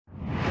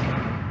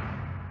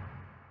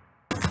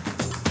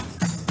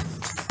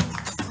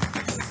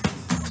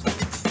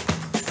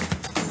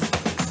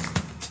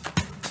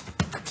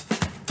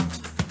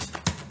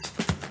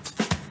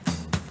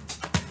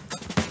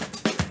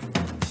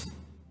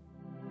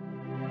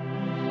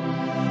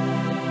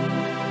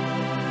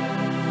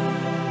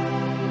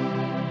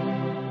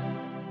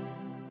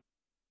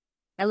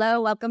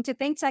Hello, welcome to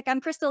ThinkTech. I'm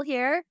Crystal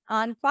here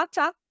on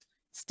KwokTalk,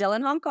 still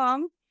in Hong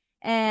Kong.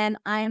 And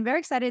I am very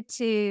excited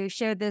to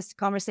share this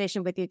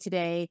conversation with you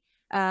today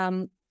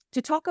to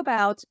talk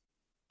about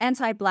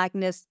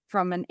anti-Blackness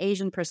from an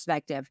Asian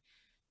perspective.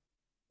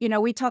 You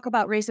know, we talk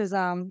about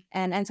racism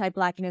and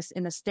anti-Blackness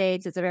in the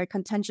States. It's a very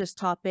contentious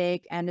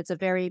topic, and it's a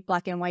very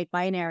black and white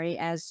binary,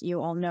 as you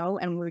all know,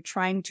 and we're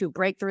trying to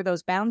break through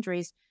those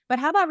boundaries. But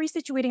how about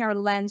resituating our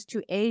lens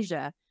to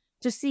Asia,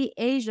 to see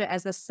Asia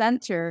as the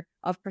center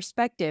of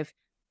perspective,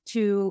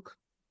 to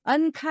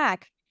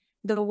unpack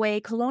the way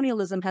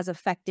colonialism has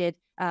affected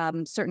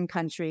certain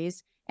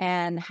countries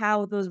and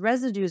how those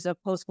residues of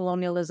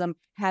post-colonialism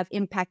have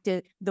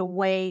impacted the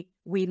way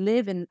we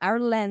live in our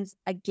lens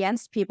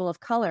against people of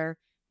color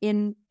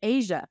in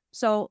Asia.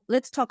 So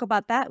let's talk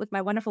about that with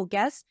my wonderful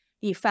guest,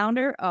 the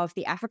founder of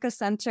the Africa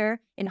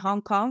Center in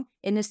Hong Kong,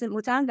 Innocent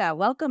Mutanga.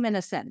 Welcome,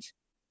 Innocent.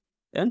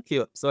 Thank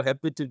you. So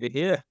happy to be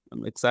here.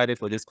 I'm excited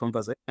for this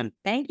conversation.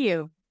 Thank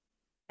you.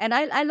 And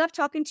I love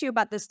talking to you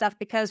about this stuff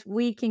because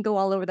we can go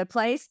all over the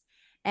place.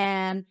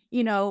 And,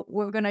 you know,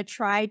 we're going to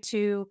try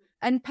to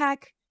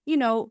unpack, you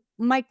know,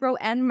 micro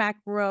and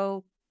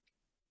macro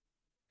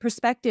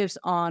perspectives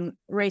on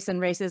race and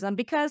racism,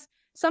 because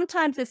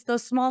sometimes it's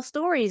those small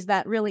stories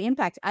that really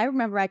impact. I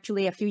remember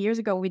actually a few years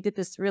ago, we did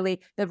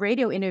the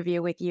radio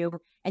interview with you,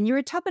 and you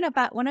were talking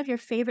about one of your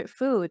favorite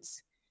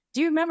foods.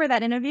 Do you remember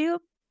that interview?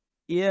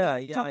 Yeah,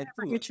 Talking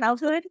about your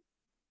childhood?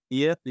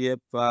 Yep.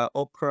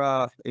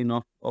 Okra,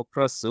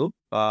 okra soup,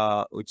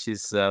 which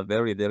is a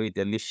very, very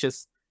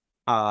delicious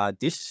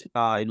dish,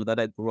 that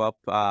I grew up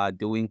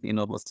doing,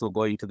 also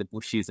going to the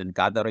bushes and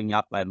gathering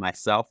up by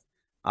myself.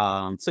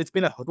 So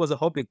it was a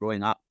hobby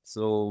growing up.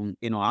 So,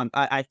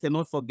 I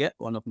cannot forget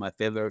one of my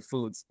favorite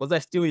foods because I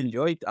still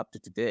enjoy it up to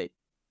today.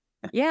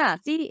 Yeah,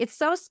 see, it's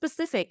so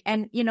specific.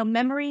 And, you know,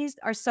 memories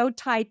are so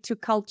tied to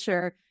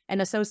culture and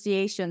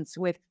associations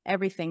with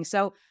everything.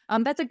 So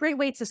that's a great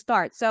way to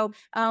start. So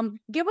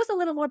give us a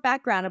little more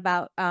background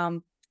about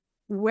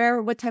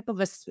what type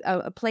of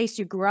a place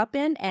you grew up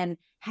in and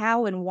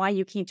how and why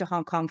you came to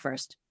Hong Kong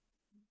first.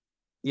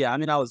 Yeah, I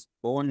mean, I was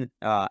born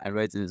and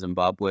raised in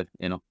Zimbabwe,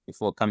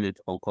 before coming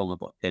to Hong Kong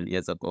about 10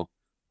 years ago.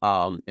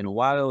 And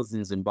while I was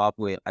in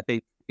Zimbabwe, I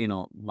think,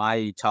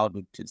 my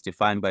childhood is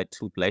defined by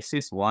two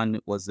places. One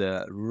was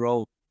a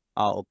rural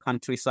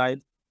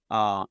countryside,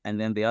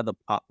 and then the other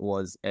part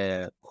was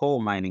a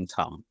coal mining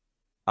town.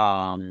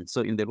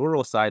 So in the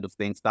rural side of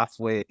things, that's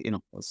where, I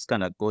was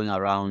kind of going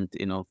around,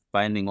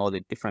 finding all the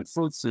different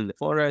fruits in the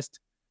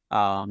forest,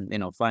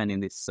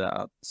 finding this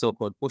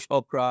so-called bush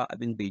okra. I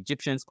think the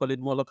Egyptians call it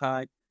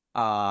molokai,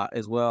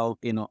 as well,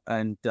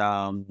 and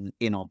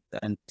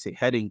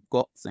heading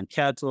goats and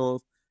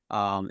cattle.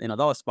 That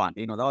was fun.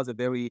 That was a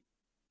very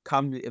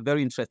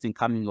interesting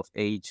coming of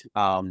age,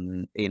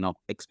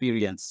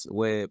 experience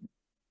where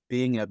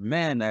being a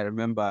man, I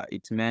remember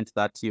it meant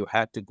that you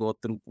had to go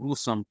through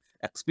gruesome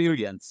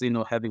experience,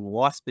 having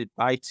wasp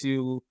bite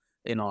you,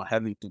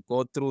 having to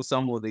go through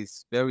some of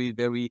these very,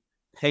 very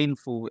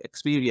painful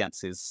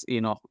experiences,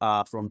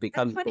 from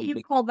becoming. What do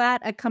you call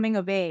that a coming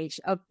of age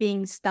of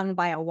being stung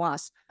by a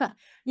wasp?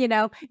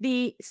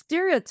 The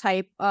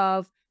stereotype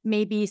of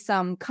maybe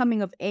some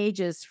coming of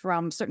ages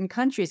from certain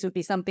countries would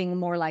be something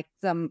more like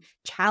some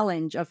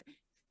challenge of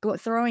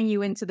throwing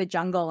you into the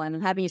jungle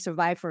and having you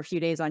survive for a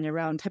few days on your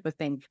own type of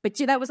thing. But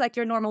that was like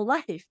your normal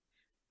life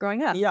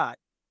growing up. Yeah,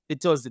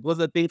 it was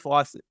a thing for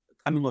us.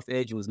 Coming of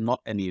age was not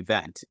an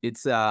event.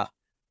 It's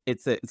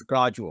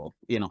gradual.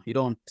 You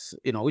don't,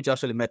 which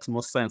actually makes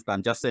more sense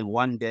than just saying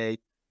one day,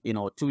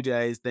 2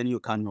 days, then you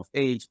coming of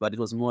age. But it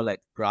was more like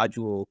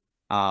gradual,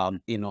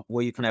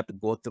 where you can have to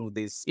go through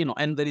this,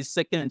 and there is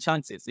second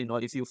chances.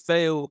 If you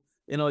fail,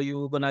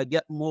 you're gonna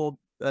get more,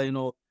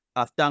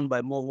 stung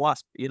by more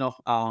wasp.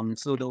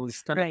 So there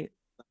was kind Right.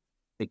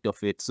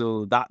 of it.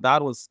 So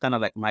that was kind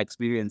of like my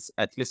experience,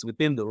 at least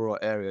within the rural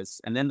areas.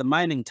 And then the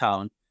mining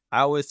town, I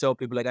always tell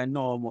people like I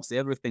know almost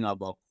everything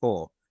about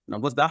coal.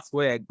 Because that's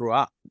where I grew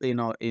up,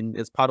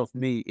 as part of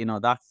me,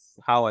 that's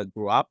how I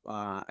grew up.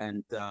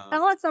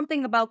 Tell us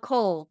something about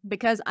coal,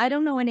 because I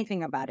don't know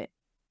anything about it.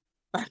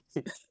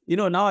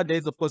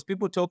 Nowadays, of course,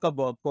 people talk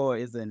about coal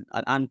as an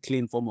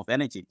unclean form of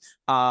energy.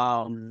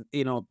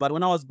 But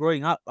when I was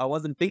growing up, I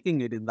wasn't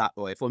thinking it in that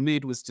way. For me,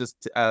 it was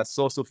just a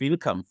source of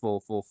income for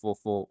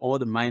all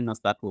the miners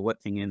that were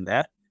working in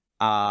there.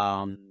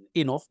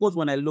 Of course,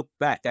 when I look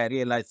back, I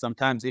realized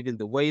sometimes even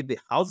the way the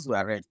houses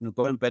were arranged,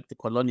 going back to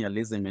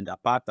colonialism and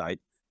apartheid,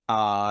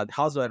 the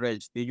houses were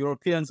arranged. The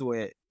Europeans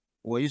were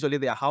usually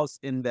their house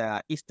in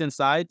the eastern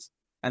side,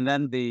 and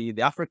then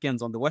the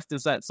Africans on the western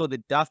side. So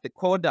the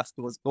coal dust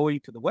was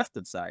going to the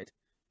western side.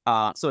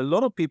 So a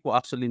lot of people,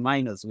 actually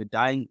miners, were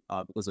dying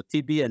because of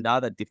TB and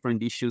other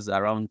different issues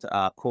around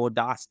coal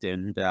dust.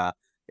 And,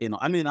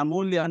 I'm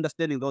only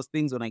understanding those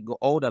things when I go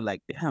older,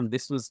 like, damn,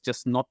 this was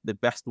just not the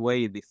best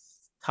way this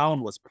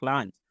town was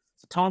planned.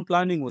 So town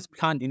planning was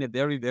planned in a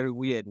very, very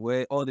weird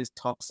way. All these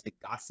toxic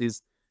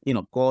gases,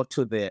 go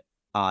to the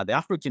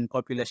African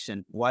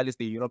population, while it's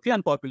the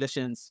European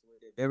populations,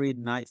 very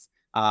nice,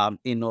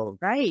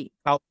 Right.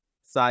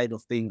 side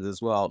of things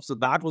as well. So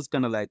that was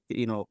kind of like,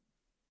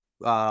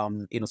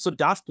 so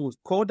dust was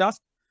coal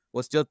dust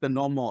was just the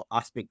normal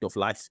aspect of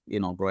life,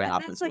 growing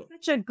up. That's like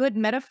such a good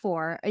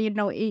metaphor.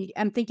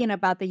 I'm thinking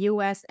about the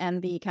U.S.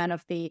 and the kind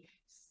of the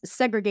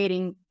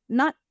segregating,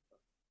 not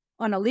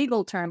on a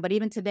legal term, but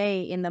even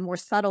today in the more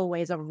subtle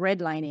ways of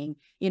redlining,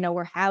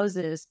 where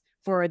houses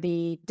for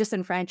the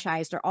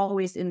disenfranchised are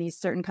always in these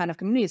certain kind of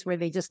communities where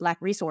they just lack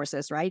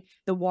resources, right?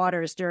 The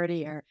water is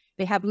dirtier,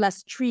 they have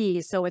less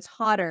trees, so it's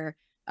hotter.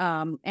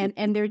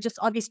 And they're just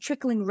all these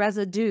trickling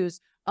residues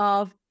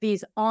of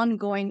these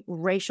ongoing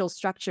racial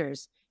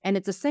structures. And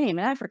it's the same in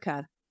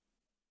Africa.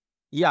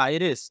 Yeah,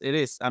 it is. It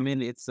is. I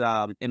mean, it's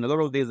in a lot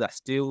of days are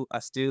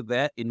still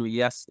there.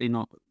 Yes,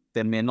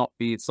 there may not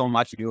be so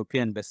much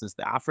European versus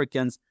the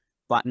Africans,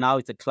 but now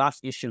it's a class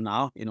issue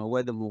now,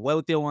 where the more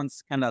wealthier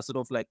ones kind of sort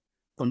of like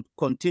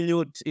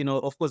continued,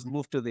 of course,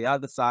 move to the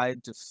other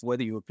side, just where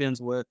the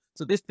Europeans were.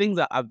 So these things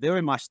are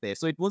very much there.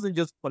 So it wasn't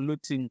just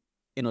polluting,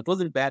 it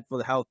wasn't bad for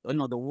the health,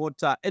 the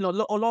water, a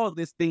lot of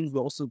these things were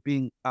also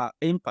being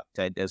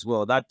impacted as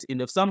well. That,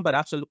 if somebody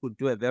actually could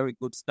do a very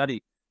good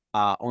study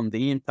on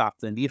the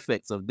impacts and the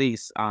effects of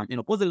this,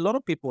 because a lot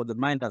of people, the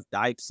mind has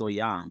died so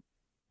young.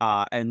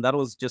 And that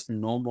was just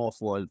normal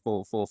for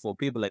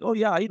people like, oh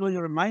yeah, you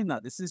remind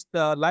that this is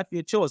the life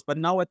you chose. But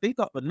now I think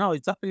of it, now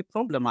it's actually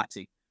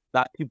problematic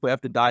that people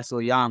have to die so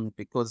young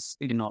because,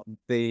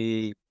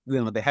 they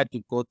had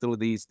to go through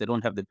these, they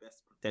don't have the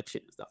best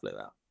protection and stuff like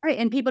that. Right.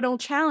 And people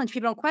don't challenge,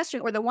 people don't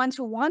question, or the ones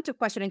who want to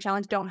question and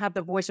challenge don't have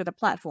the voice or the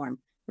platform,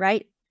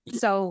 right?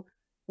 So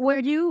were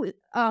you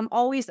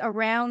always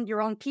around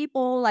your own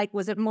people? Like,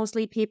 was it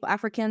mostly people,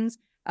 Africans?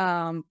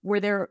 Were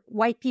there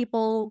white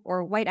people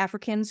or white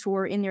Africans who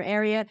were in your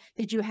area?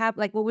 Did you have,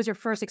 like, what was your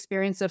first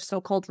experience of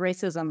so-called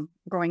racism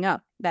growing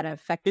up that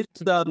affected?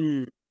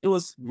 It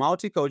was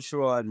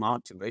multicultural and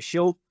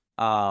multiracial,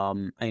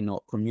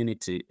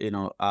 community,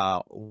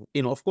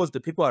 of course, the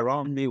people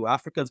around me were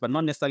Africans, but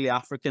not necessarily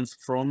Africans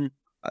from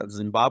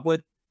Zimbabwe.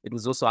 It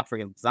was also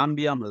African,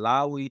 Zambia,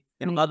 Malawi,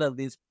 and other of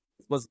these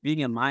was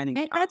being a mining.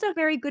 And that's a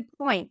very good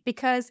point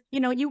because,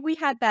 we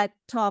had that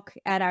talk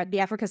at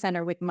the Africa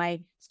Center with my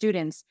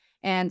students.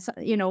 And,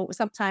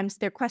 sometimes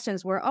their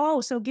questions were,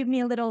 oh, so give me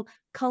a little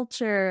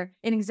culture,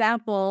 an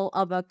example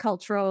of a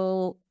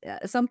cultural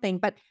something.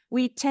 But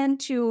we tend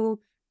to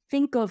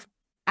think of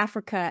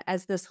Africa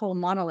as this whole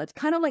monolith,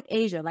 kind of like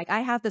Asia. Like, I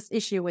have this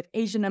issue with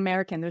Asian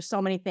American. There's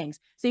so many things.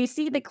 So you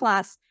see the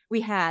class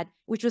we had,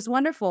 which was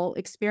wonderful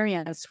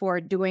experience for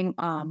doing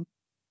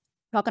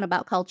talking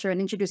about culture and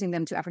introducing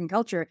them to African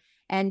culture.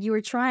 And you were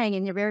trying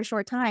in your very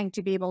short time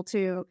to be able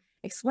to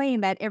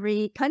explain that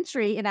every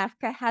country in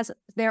Africa has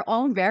their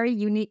own very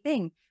unique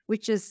thing,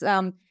 which is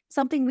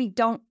something we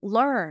don't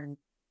learn,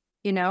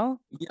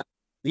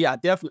 Yeah,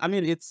 definitely. I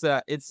mean, it's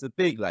a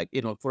big, like,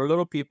 for a lot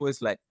of people,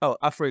 it's like, oh,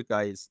 Africa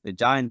is a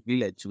giant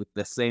village with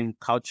the same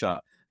culture,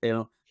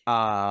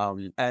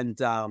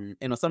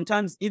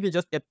 sometimes even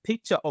just a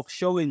picture of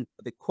showing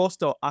the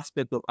coastal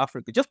aspect of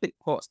Africa, just the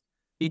coast,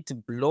 it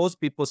blows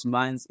people's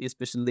minds,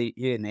 especially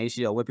here in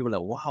Asia, where people are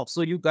like, wow,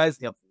 so you guys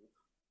have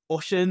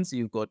oceans,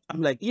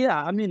 I'm like,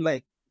 yeah, I mean,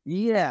 like,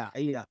 yeah.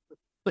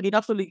 But it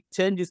actually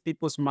changes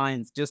people's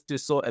minds just to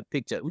show a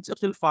picture, which is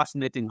actually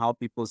fascinating how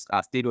people's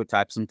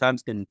stereotypes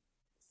sometimes can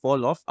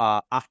fall off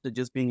after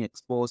just being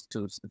exposed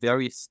to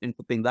various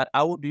simple things that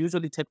I would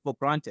usually take for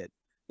granted.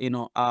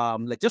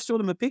 Like, just show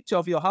them a picture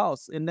of your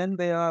house, and then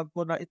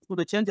it's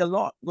gonna change a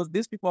lot because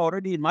these people are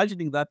already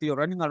imagining that you're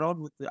running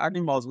around with the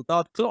animals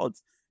without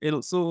clothes.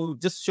 So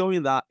just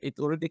showing that it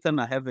already kind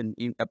of have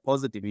a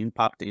positive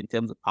impact in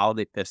terms of how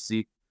they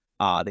perceive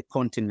the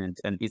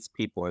continent and its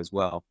people as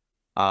well.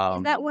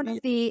 Is that one of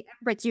the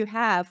efforts you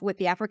have with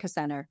the Africa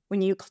Center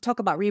when you talk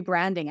about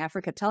rebranding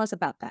Africa? Tell us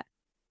about that.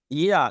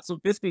 Yeah, so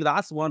basically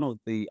that's one of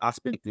the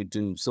aspects we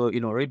do. So,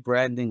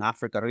 rebranding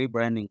Africa,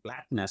 rebranding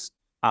Blackness,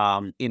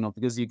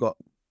 because you got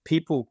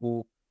people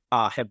who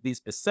have these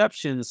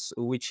perceptions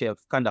which have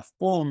kind of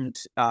formed,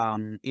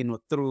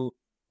 through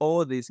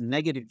all this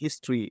negative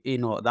history,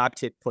 that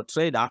had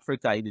portrayed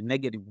Africa in a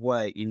negative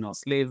way,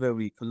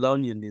 slavery,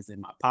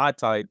 colonialism,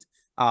 apartheid,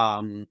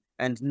 and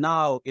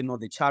now,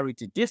 the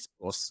charity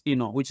discourse,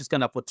 which is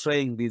kind of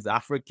portraying these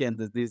Africans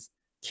as these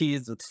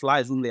kids with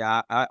flies on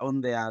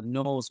their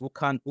nose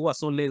who are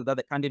so lazy that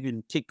they can't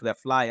even kick their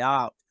fly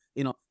out.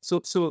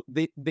 So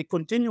the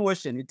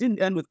continuation, it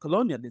didn't end with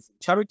colonialism.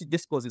 Charity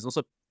discourse is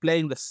also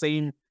playing the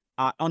same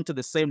onto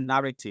the same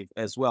narrative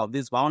as well.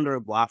 These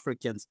vulnerable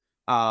Africans,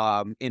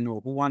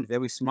 who aren't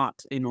very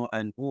smart,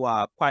 and who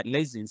are quite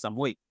lazy in some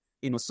way.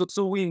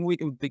 So we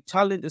the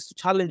challenge is to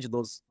challenge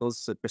those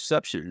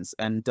perceptions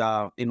and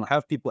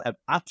have people have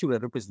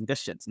accurate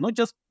representations, not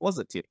just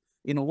positive.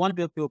 Want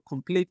to feel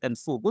complete and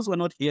full. Because we're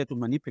not here to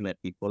manipulate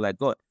people. Like,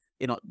 God,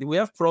 we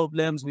have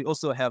problems. We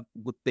also have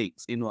good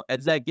things.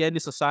 It's like any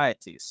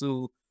society.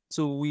 So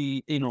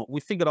we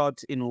figured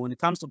out, when it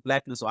comes to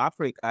Blackness or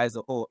Africa as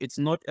a whole, it's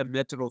not a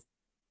matter of,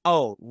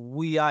 oh,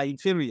 we are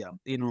inferior.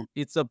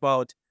 It's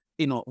about,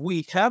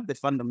 we have the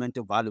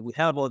fundamental value. We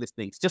have all these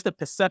things. Just a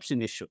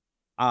perception issue.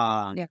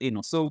 Yeah.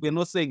 So we're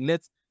not saying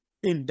let's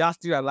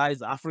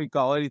industrialize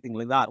Africa or anything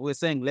like that. We're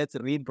saying let's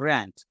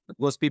rebrand,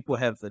 because people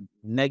have the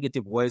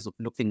negative ways of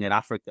looking at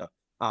Africa.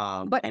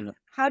 But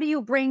how do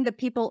you bring the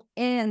people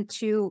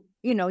into,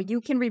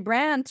 you can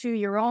rebrand to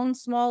your own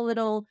small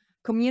little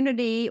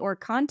community or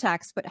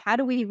context, but how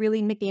do we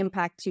really make the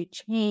impact to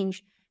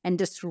change and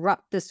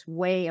disrupt this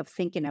way of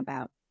thinking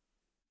about?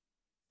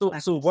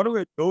 So what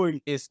we're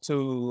doing is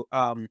to,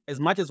 as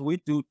much as we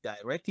do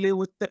directly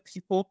with the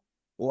people,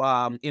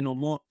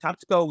 more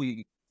tactical,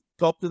 we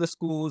talk to the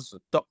schools,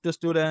 talk to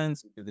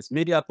students, do these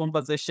media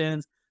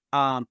conversations.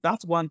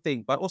 That's one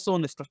thing. But also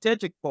on the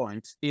strategic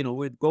point,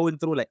 we're going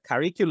through like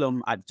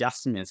curriculum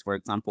adjustments, for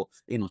example,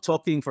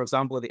 talking, for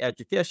example, the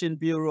Education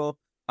Bureau,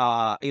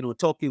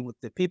 talking with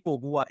the people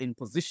who are in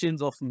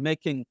positions of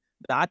making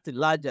that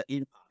larger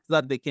impact,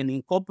 that they can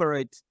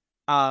incorporate,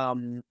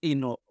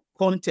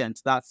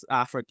 content that's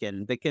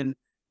African. They can,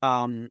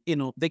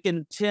 they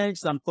can change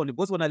some content.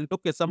 Because when I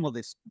look at some of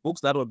these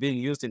books that were being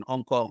used in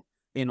Hong Kong,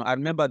 I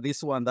remember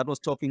this one that was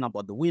talking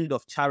about the wind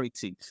of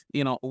charity,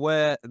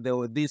 where there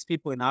were these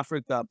people in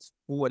Africa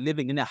who were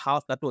living in a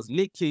house that was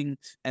leaking.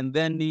 And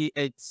then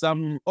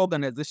some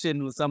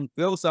organization, some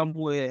girl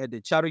somewhere had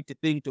a charity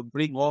thing to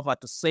bring over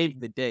to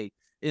save the day.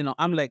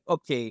 I'm like,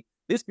 okay,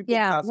 these people.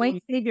 Yeah,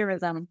 white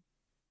saviorism.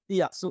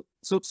 Yeah, so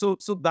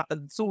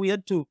we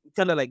had to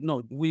kind of like,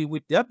 no, we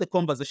have the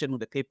conversation with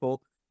the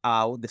people,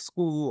 with the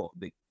school or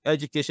the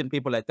education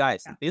people, like,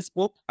 guys, this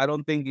book I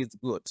don't think is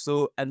good.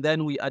 So, and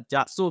then we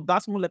adjust. So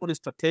that's more like on a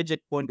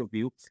strategic point of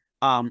view,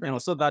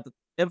 so that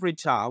every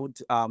child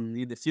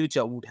in the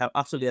future would have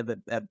actually have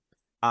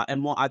a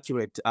more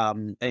accurate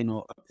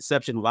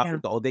perception of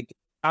Africa, or they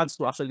can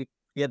to actually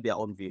get their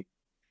own view.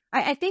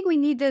 I think we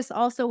need this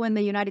also in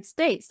the United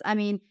States. I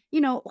mean,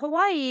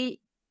 Hawaii,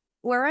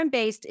 where I'm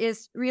based,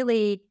 is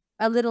really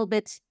a little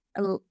bit,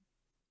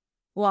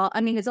 well, I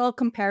mean, it's all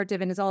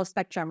comparative and it's all a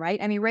spectrum,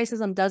 right? I mean,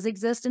 racism does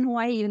exist in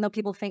Hawaii, even though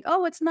people think,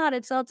 oh, it's not.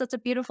 It's such a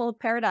beautiful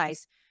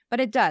paradise,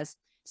 but it does.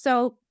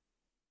 So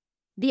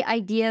the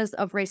ideas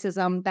of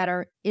racism that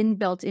are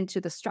inbuilt into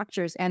the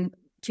structures, and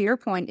to your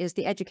point, is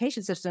the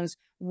education systems,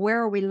 where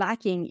are we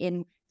lacking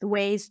in the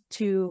ways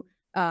to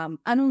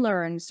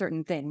unlearn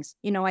certain things?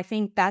 I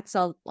think that's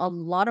a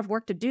lot of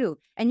work to do.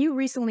 And you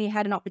recently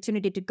had an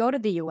opportunity to go to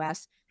the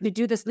US to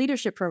do this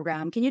leadership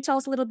program. Can you tell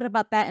us a little bit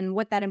about that and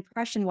what that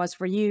impression was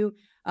for you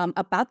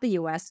about the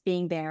US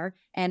being there,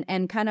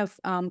 and kind of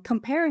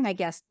comparing, I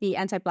guess, the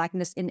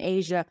anti-Blackness in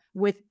Asia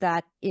with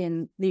that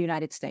in the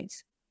United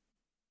States?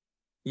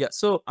 Yeah,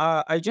 so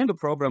I joined a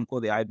program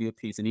called the IBOP.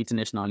 It's an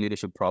international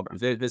leadership program.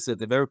 This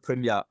is a very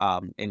premier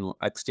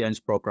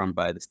exchange program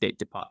by the State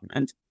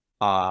Department.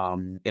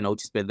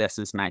 Which has been there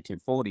since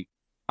 1940.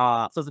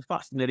 So it's a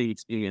fascinating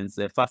experience,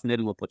 a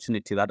fascinating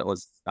opportunity that I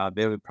was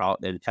very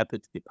proud and happy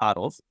to be part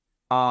of.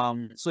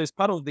 So as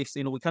part of this,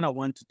 we kind of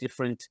went to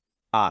different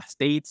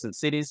states and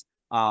cities,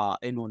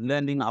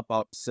 learning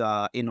about,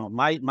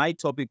 my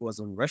topic was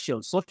on racial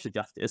and social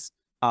justice,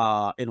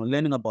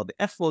 learning about the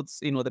efforts,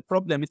 the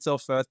problem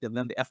itself first, and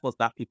then the efforts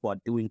that people are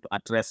doing to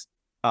address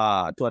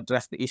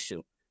the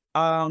issue.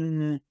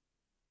 I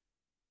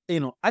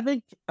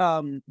think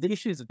the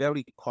issue is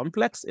very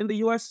complex in the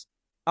US.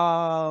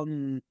 I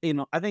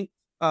think,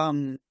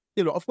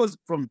 of course,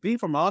 from being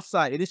from our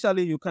side,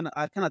 initially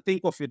I kind of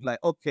think of it like,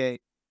 okay,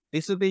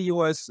 this is the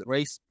US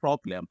race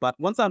problem. But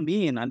once I'm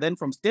in, and then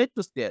from state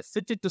to state,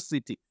 city to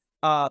city,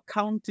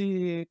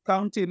 county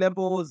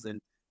levels,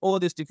 and all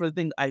these different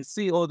things, I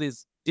see all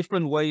these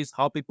different ways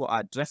how people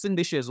are addressing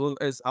the issue, as well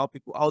as how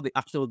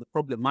the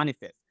problem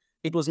manifests.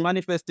 It was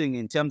manifesting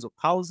in terms of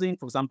housing.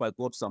 For example, I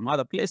go to some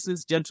other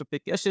places.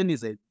 Gentrification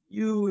is a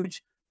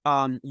huge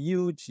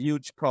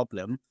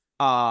problem.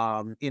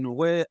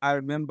 Where I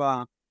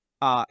remember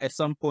at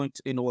some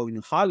point, in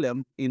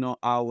Harlem,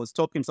 I was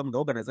talking to some of the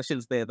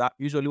organizations there that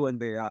usually when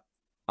they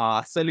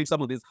are selling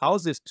some of these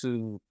houses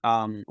to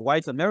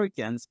white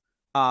Americans,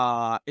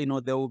 there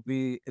will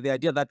be the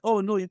idea that, oh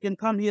no, you can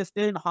come here,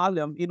 stay in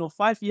Harlem,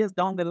 5 years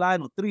down the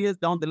line or 3 years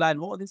down the line,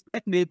 all these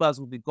black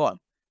neighbors will be gone,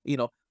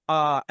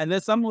 and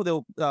then some of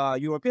the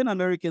European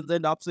Americans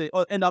end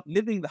up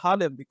living in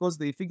Harlem because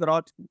they figure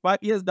out 5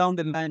 years down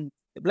the line,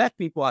 the black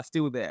people are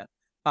still there.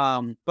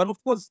 But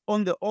of course,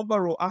 on the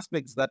overall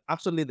aspects, that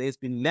actually there's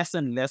been less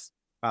and less,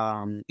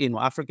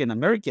 African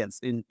Americans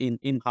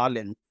in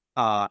Harlem,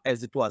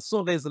 as it was.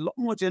 So there's a lot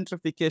more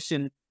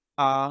gentrification,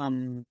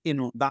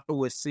 that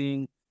we're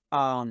seeing.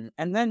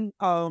 And then,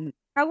 how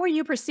were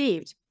you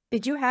perceived?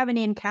 Did you have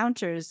any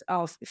encounters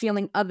of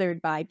feeling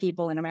othered by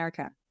people in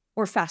America,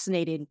 or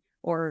fascinated,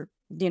 or,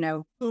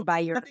 by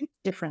your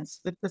difference?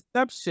 The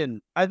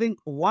perception, I think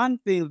one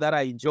thing that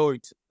I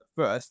enjoyed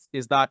first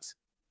is that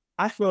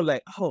I feel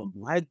like, oh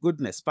my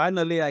goodness,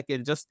 finally I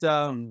can just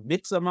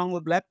mix among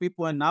with black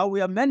people, and now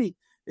we are many.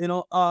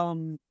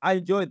 I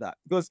enjoy that,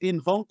 because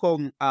in Hong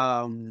Kong,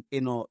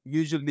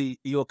 usually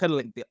you're kind of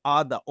like the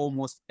other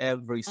almost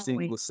every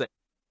single second.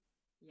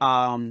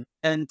 And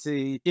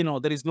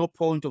there is no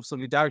point of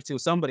solidarity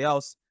with somebody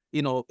else.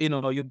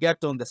 You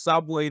get on the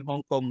subway in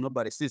Hong Kong,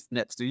 nobody sits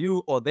next to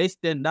you, or they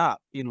stand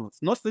up.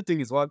 Not sitting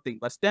is one thing,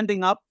 but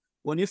standing up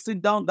when you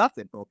sit down, that's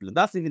a problem.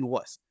 That's even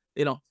worse.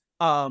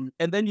 And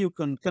then you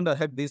can kind of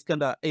have this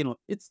kind of,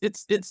 it's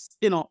this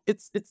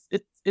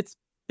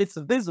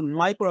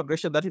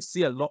microaggression that you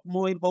see a lot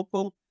more in Hong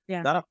Kong.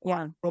 Yeah. That are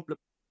quite a problem.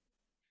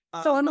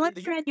 So on one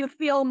hand, you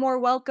feel more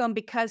welcome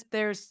because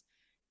there's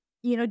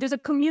a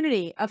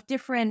community of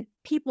different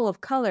people of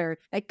color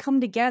that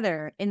come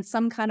together in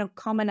some kind of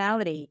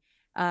commonality.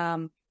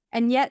 And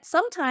yet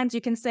sometimes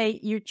you can say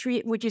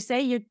would you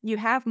say you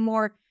have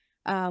more,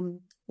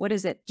 what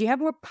is it? Do you have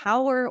more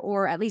power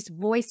or at least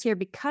voice here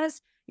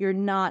because you're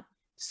not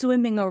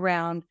swimming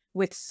around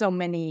with so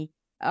many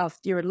of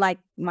your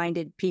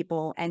like-minded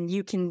people and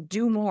you can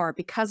do more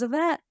because of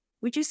that,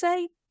 would you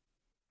say?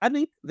 I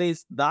think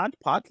there's that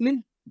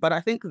partly, but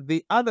I think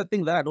the other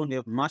thing that I don't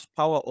have much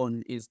power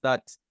on is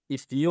that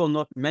if you're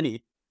not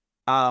many,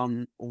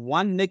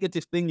 one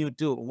negative thing you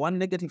do, one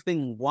negative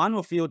thing one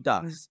of you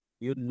does,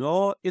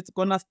 it's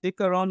gonna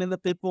stick around in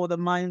the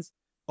minds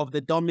of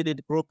the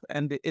dominant group,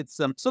 and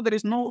it's so there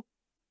is no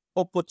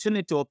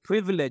opportunity or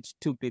privilege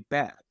to be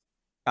bad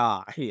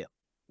here.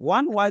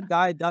 One white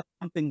guy does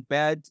something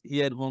bad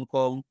here in Hong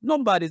Kong,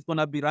 nobody's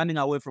gonna be running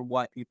away from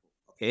white people,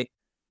 okay?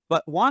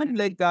 But one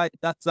black guy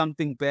does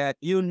something bad,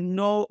 we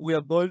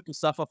are going to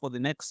suffer for the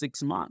next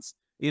 6 months.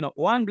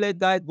 One black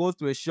guy goes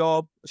to a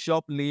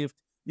shoplift,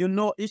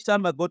 each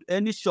time I go to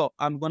any shop,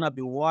 I'm going to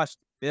be watched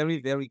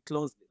very, very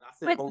closely.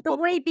 But the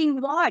way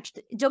being watched,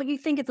 don't you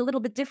think it's a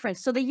little bit different?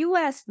 So the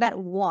U.S., that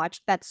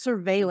watch, that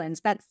surveillance,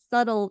 that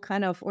subtle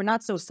kind of, or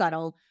not so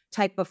subtle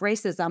type of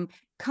racism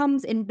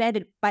comes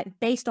embedded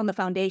based on the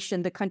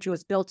foundation the country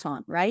was built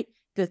on, right?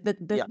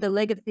 The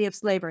legacy of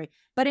slavery.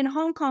 But in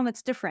Hong Kong,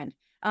 it's different.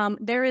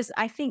 There is,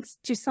 I think,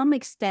 to some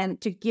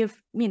extent, to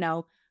give,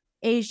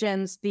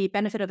 Asians the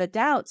benefit of the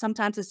doubt,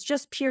 sometimes it's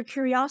just pure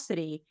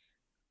curiosity,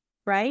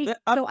 right?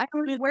 So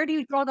where do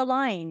you draw the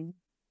line?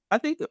 I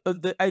think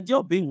the idea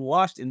of being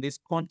watched in this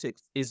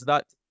context is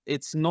that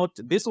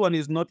this one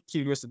is not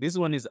curiosity, this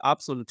one is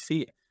absolute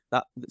fear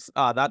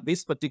that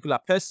this particular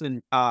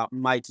person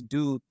might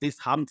do this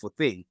harmful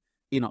thing,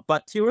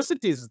 but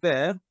curiosity is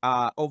there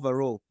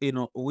overall,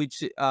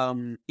 which,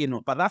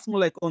 but that's more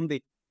like on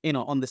the,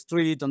 on the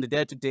street, on the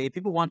day-to-day,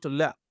 people want to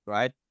learn,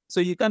 right? So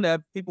you kind of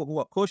have people who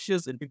are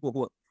cautious and people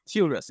who are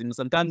curious.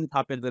 Sometimes it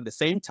happens at the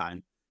same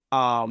time.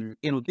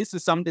 This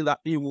is something that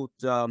you would,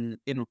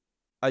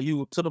 you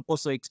would sort of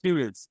also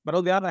experience. But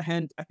on the other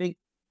hand, I think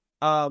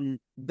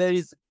there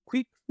is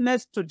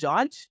quickness to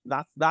judge.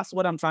 That's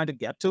what I'm trying to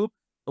get to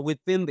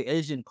within the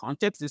Asian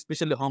context,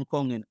 especially Hong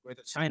Kong and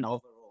Greater China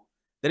overall.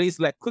 There is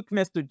like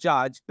quickness to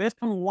judge based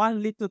on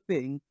one little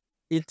thing.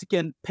 It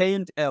can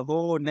paint a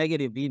whole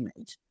negative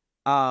image.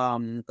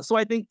 So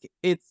I think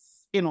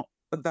it's,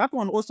 that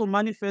one also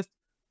manifests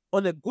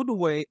on a good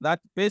way, that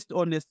based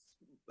on this,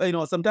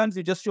 sometimes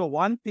you just show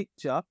one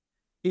picture,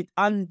 it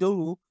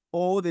undo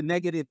all the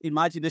negative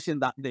imagination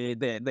that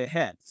they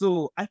had.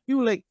 So I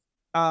feel like,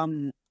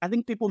 I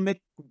think people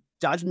make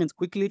judgments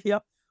quickly here.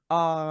 They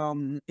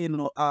do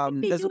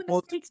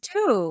in States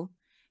too.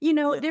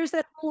 There's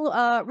that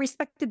whole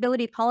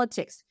respectability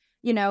politics.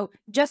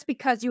 Just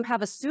because you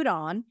have a suit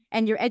on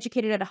and you're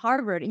educated at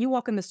Harvard and you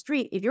walk on the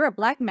street, if you're a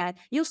black man,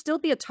 you'll still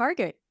be a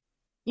target,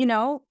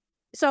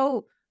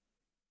 So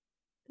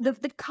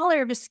the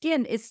color of the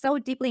skin is so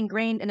deeply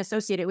ingrained and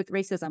associated with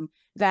racism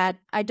that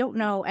I don't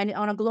know, and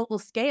on a global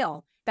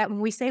scale, that when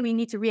we say we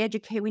need to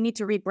re-educate, we need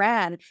to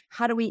rebrand,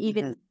 how do we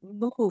even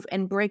move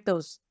and break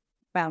those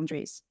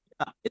boundaries?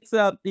 It's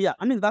I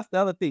mean, that's the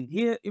other thing.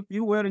 Here, if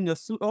you're wearing a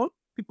suit on,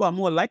 people are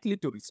more likely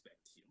to respect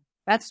you.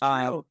 That's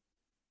true.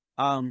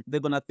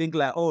 They're gonna think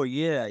like, oh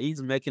yeah,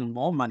 he's making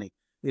more money,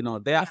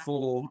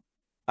 therefore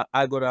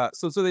I gotta.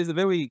 So there's a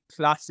very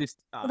classist.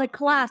 The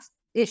class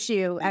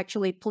issue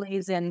actually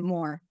plays in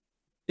more.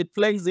 It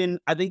plays in,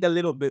 I think, a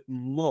little bit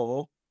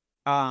more,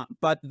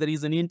 but there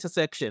is an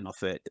intersection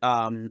of it.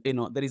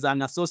 There is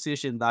an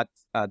association that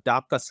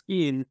darker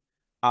skin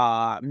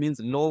means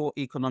low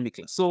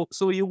economically. So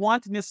you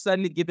won't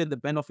necessarily given the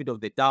benefit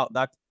of the doubt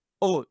that,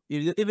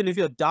 even if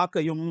you're darker,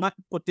 you might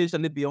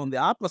potentially be on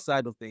the upper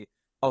side of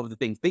the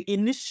things. The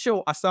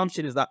initial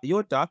assumption is that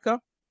you're darker,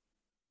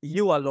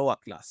 you are lower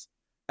class,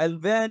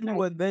 and then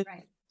when they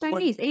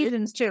Chinese,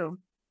 Asians too.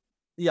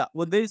 Yeah,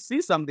 when they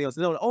see something else,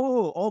 they're like,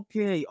 oh,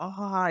 okay,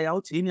 money.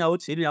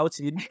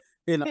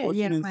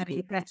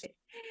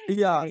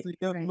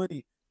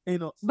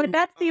 Money. But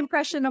that's the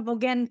impression of,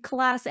 again,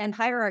 class and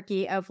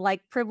hierarchy of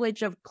like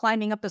privilege of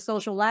climbing up the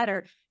social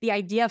ladder. The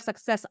idea of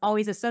success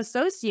always is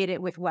associated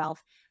with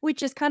wealth,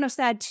 which is kind of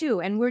sad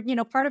too. And we're,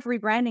 part of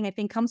rebranding, I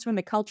think, comes from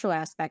the cultural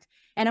aspect.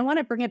 And I want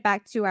to bring it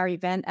back to our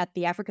event at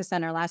the Africa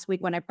Center last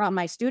week when I brought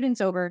my students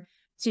over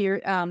to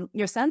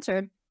your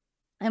center.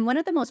 And one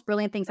of the most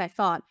brilliant things I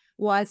thought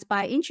was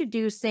by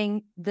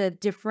introducing the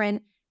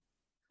different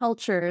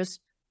cultures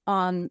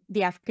on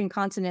the African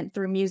continent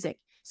through music.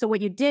 So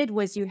what you did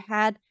was you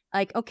had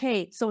like,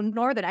 okay, so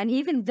Northern, and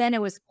even then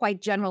it was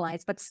quite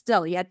generalized, but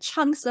still, you had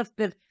chunks of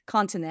the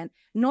continent.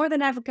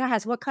 Northern Africa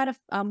has what kind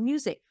of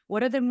music?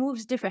 What are the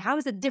moves different? How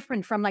is it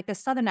different from like the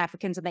Southern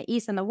Africans in the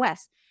East and the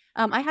West?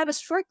 I have a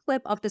short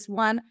clip of this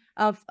one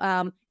of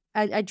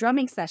a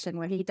drumming session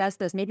where he does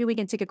this. Maybe we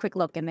can take a quick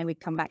look and then we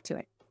come back to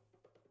it.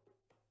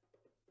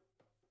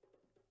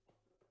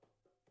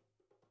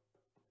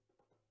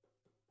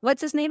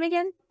 What's his name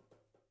again?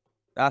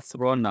 That's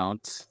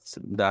Ronald.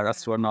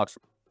 That's Ronald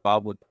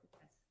Barwood.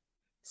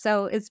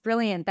 So it's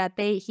brilliant that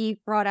he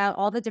brought out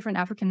all the different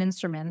African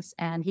instruments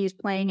and he's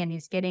playing and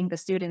he's getting the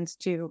students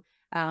to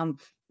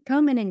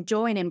come and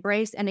enjoy and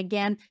embrace. And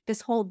again,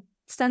 this whole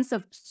sense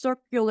of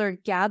circular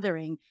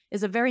gathering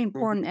is a very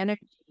important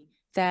energy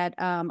that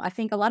I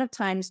think a lot of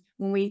times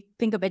when we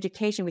think of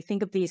education, we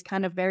think of these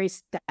kind of very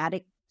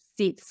static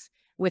seats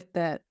with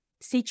the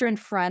teacher in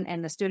front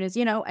and the students,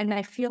 you know, and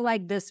I feel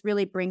like this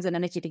really brings an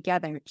energy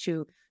together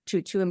to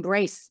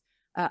embrace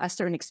a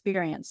certain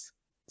experience.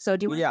 So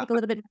do you want to talk a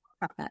little bit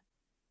about that?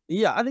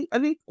 Yeah, I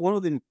think one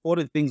of the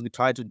important things we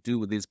try to do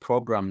with these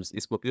programs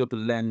is for people to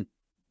learn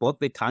both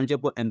the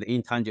tangible and the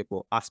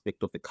intangible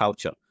aspect of the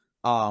culture.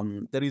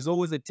 There is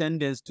always a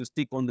tendency to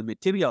stick on the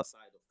material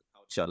side of the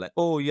culture, like,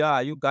 oh yeah,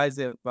 you guys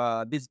have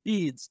these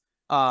beads,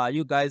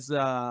 you guys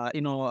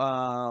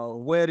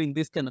wearing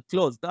this kind of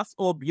clothes. That's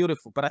all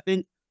beautiful, but I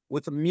think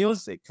with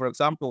music, for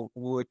example,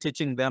 we're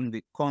teaching them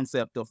the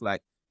concept of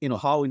like, you know,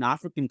 how in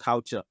African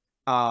culture,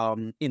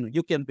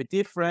 you can be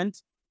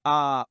different,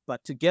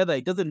 but together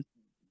it doesn't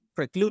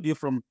preclude you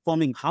from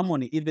forming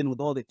harmony, even with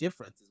all the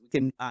differences. We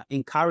can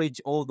encourage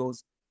all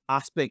those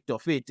aspects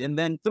of it. And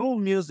then through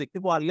music,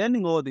 people are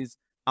learning all these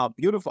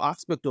beautiful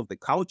aspects of the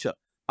culture,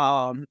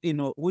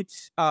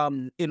 which, are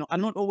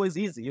not always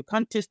easy. You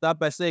can't teach that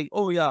by saying,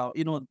 oh yeah,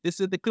 this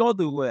is the clothes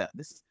we wear.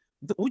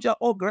 Which are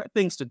all great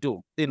things to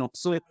do,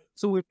 So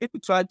we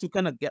try to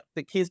kind of get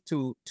the kids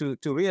to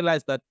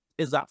realize that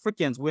as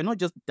Africans, we're not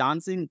just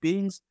dancing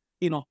beings,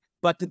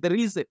 but there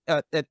is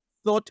a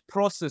thought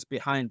process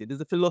behind it.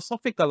 There's a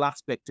philosophical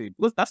aspect to it,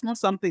 because that's not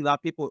something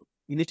that people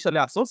initially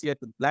associate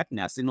with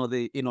Blackness.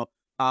 They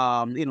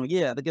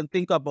can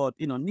think about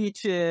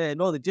Nietzsche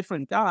and all the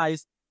different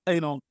guys,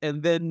 and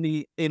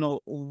then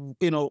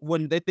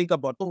when they think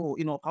about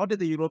how did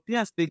the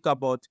Europeans think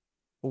about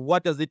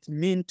what does it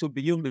mean to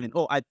be human?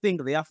 Oh, I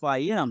think therefore I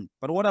am.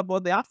 But what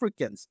about the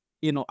Africans?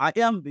 I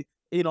am.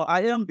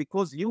 I am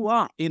because you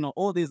are.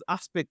 All these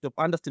aspects of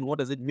understanding what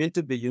does it mean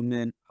to be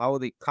human, how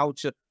the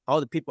culture, how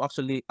the people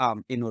actually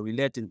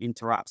relate and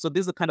interact. So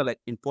these are kind of like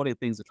important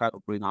things to try to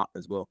bring out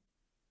as well.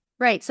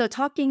 Right. So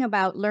talking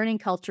about learning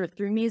culture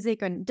through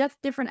music and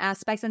different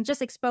aspects and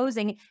just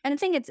exposing, and I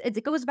think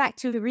it goes back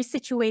to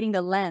resituating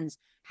the lens.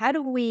 How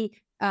do we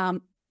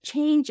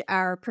change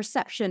our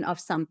perception of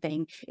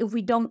something if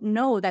we don't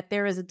know that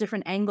there is a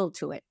different angle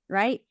to it,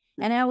 right?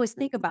 And I always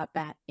think about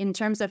that in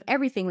terms of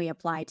everything we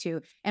apply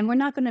to. And we're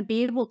not going to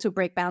be able to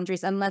break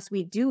boundaries unless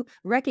we do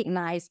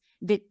recognize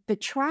the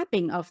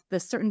trapping of the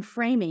certain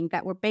framing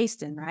that we're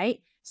based in, right?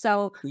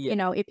 So, if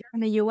you're in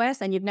the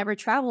US and you've never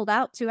traveled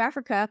out to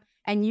Africa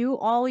and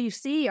all you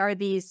see are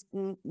these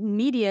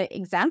media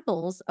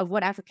examples of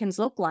what Africans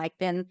look like,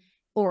 then,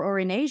 or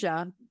in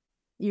Asia,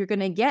 you're going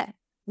to get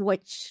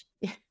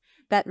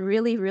that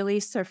really, really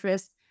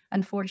surface,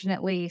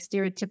 unfortunately,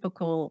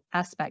 stereotypical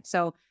aspect.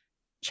 So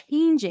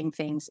changing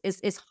things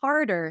is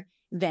harder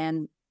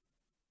than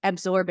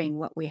absorbing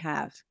what we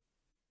have,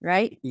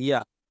 right?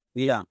 Yeah,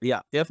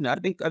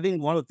 definitely. I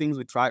think one of the things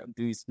we try to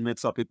do is make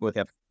sure people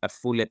have a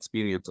full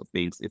experience of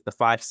things. It's the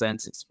 5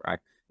 senses, right?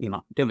 They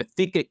have a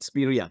thick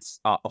experience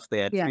of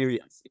their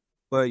experience,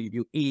 where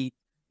you eat,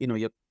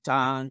 your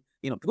tongue,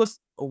 because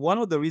one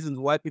of the reasons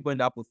why people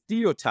end up with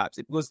stereotypes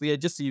is because they are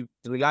just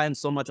relying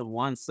so much on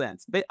one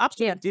sense. They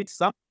actually did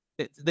something,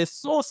 they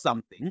saw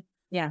something,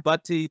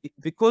 but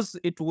because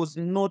it was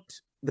not,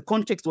 the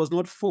context was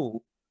not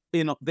full,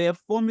 they have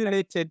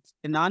formulated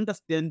an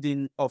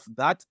understanding of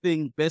that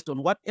thing based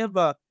on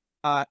whatever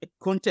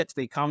context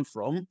they come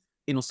from.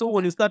 So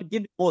when you start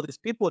giving all these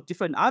people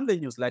different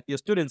avenues, like your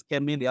students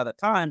came in the other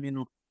time,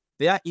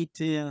 they are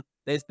eating,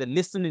 there's the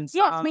listening.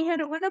 Yes, we had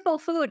a wonderful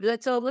food.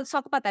 So let's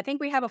talk about that. I think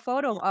we have a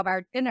photo of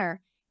our dinner.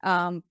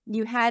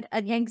 You had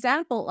an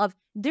example of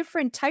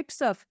different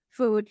types of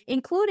food,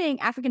 including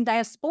African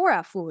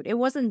diaspora food. It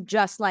wasn't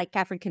just like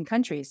African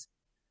countries.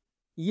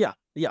 Yeah.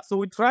 So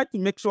we try to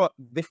make sure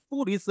the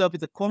food itself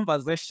is a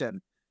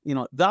conversation.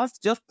 That's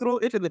just throw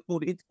it in the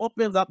food. It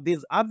opens up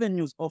these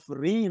avenues of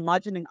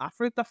reimagining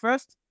Africa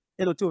first,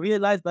 to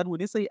realize that when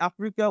you say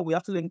Africa, we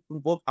actually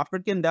involve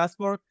African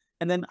diaspora,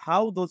 and then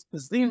how those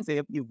cuisines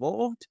have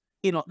evolved.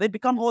 They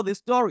become all these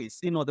stories.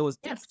 There was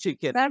deaf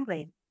chicken.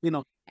 Exactly.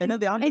 And then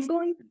they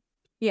understand.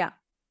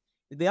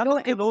 They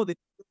understand all the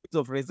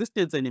of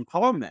resistance and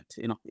empowerment.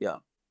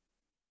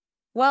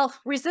 Well,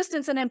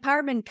 resistance and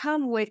empowerment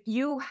come with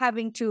you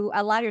having to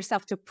allow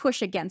yourself to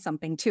push against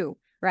something too,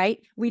 right?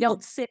 We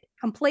don't sit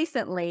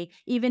complacently.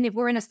 Even if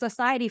we're in a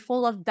society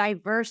full of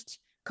diverse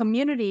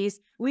communities,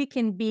 we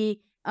can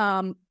be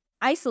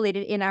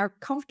isolated in our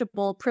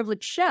comfortable,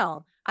 privileged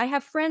shell. I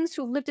have friends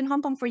who lived in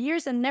Hong Kong for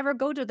years and never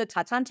go to the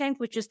Tatantang,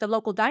 which is the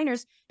local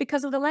diners,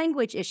 because of the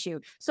language issue.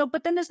 So,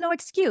 but then there's no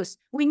excuse.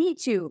 We need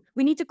to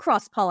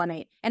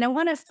cross-pollinate. And I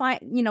want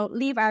to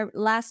leave our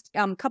last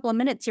couple of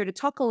minutes here to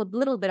talk a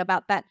little bit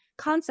about that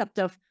concept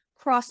of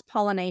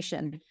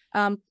cross-pollination.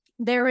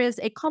 There is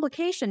a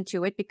complication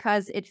to it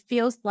because it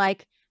feels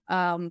like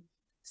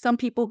some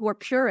people who are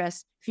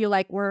purists feel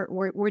like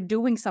we're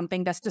doing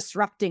something that's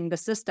disrupting the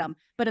system.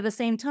 But at the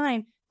same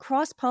time,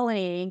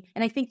 cross-pollinating,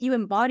 and I think you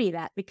embody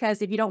that,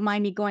 because if you don't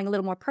mind me going a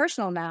little more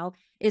personal now,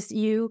 is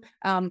you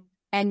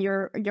and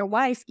your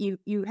wife,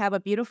 you have a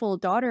beautiful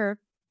daughter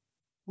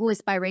who is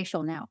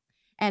biracial now.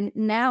 And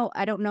now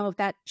I don't know if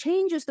that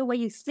changes the way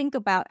you think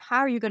about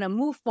how you're going to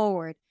move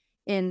forward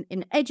in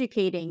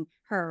educating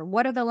her.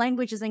 What are the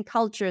languages and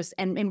cultures,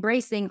 and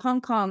embracing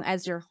Hong Kong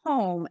as your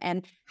home,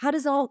 and how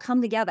does it all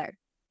come together?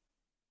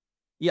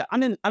 Yeah, I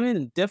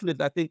mean,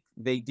 definitely. I think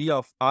the idea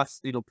of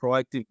us,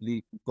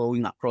 proactively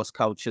going across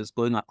cultures,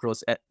 going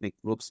across ethnic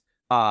groups,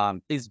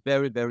 is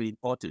very, very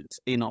important.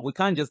 We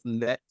can't just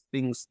let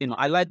things.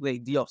 I like the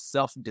idea of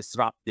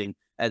self-disrupting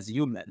as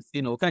humans.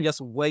 We can't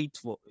just wait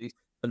for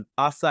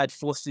outside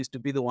forces to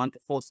be the one to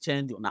force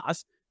change on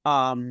us.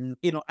 I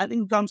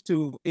think it comes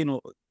to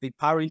the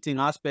parenting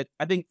aspect.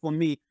 I think for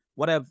me,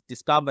 what I've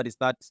discovered is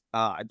that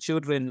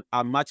children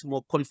are much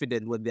more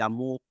confident when they are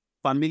more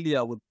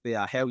familiar with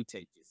their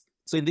heritages.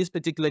 So in this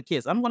particular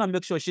case, I'm going to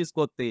make sure she's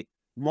got the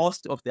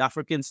most of the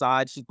African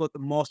side. She's got the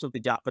most of the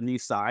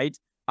Japanese side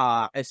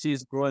as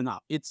she's growing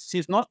up.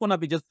 She's not going to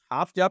be just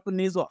half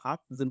Japanese or half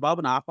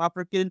Zimbabwean, half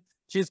African.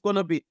 She's going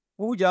to be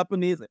full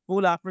Japanese,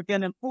 full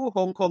African, and full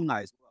Hong Kong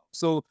as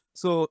well.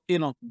 So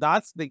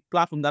that's the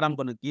platform that I'm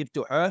going to give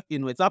to her.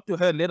 It's up to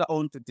her later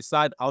on to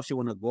decide how she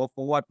want to go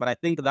forward. But I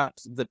think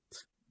that's the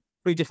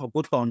pretty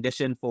good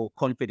foundation for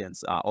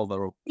confidence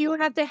overall. You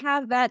have to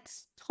have that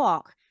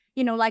talk.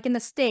 Like in the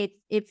States,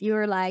 if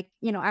you're like,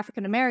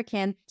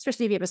 African-American,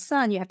 especially if you have a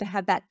son, you have to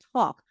have that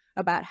talk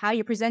about how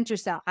you present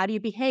yourself. How do you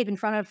behave in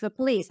front of the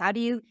police? How do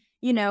you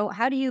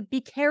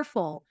be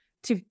careful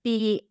to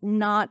be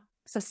not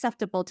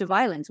susceptible to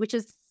violence, which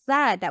is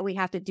sad that we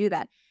have to do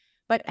that.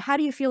 But how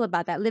do you feel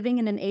about that, living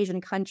in an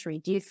Asian country?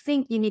 Do you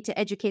think you need to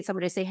educate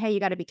somebody to say, hey, you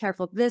got to be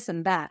careful of this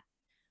and that?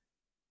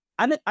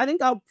 I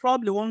think I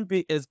probably won't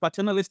be as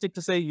paternalistic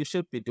to say you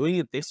should be doing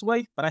it this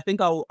way, but I think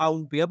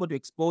I'll be able to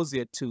expose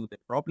her to the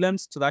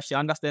problems so that she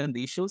understands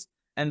the issues,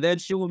 and then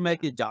she will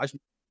make a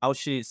judgment how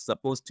she's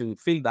supposed to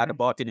feel that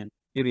about it and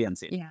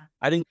experience it. Yeah.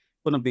 I think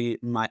it's going to be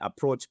my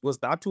approach, because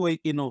that way,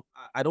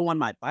 I don't want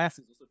my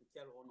biases also to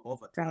carry on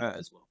over to her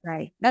as well.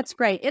 Right. That's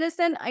great.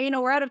 Innocent,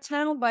 we're out of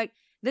time, but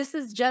this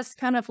is just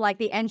kind of like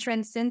the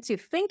entrance into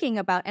thinking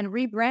about and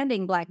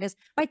rebranding Blackness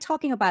by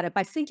talking about it,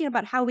 by thinking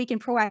about how we can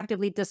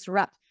proactively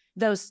disrupt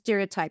those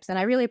stereotypes. And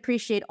I really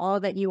appreciate all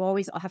that you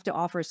always have to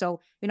offer. So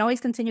we can always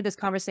continue this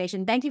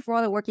conversation. Thank you for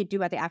all the work you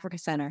do at the Africa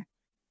Center.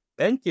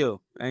 Thank you.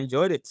 I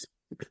enjoyed it.